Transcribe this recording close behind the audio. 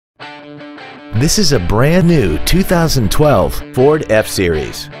This is a brand new 2012 Ford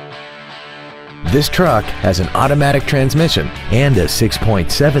F-Series. This truck has an automatic transmission and a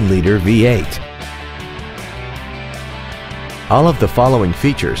 6.7-liter V8. All of the following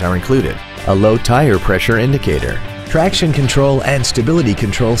features are included: a low tire pressure indicator, traction control and stability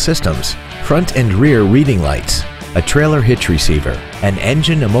control systems, front and rear reading lights, a trailer hitch receiver, an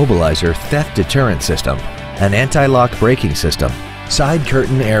engine immobilizer theft deterrent system, an anti-lock braking system, side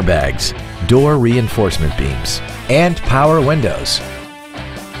curtain airbags, door reinforcement beams, and power windows.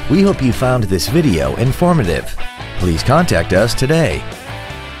 We hope you found this video informative. Please contact us today.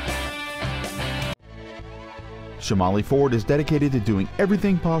 Shamaley Ford is dedicated to doing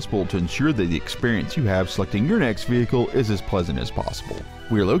everything possible to ensure that the experience you have selecting your next vehicle is as pleasant as possible.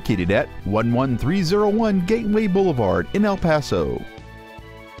 We are located at 11301 Gateway Boulevard in El Paso.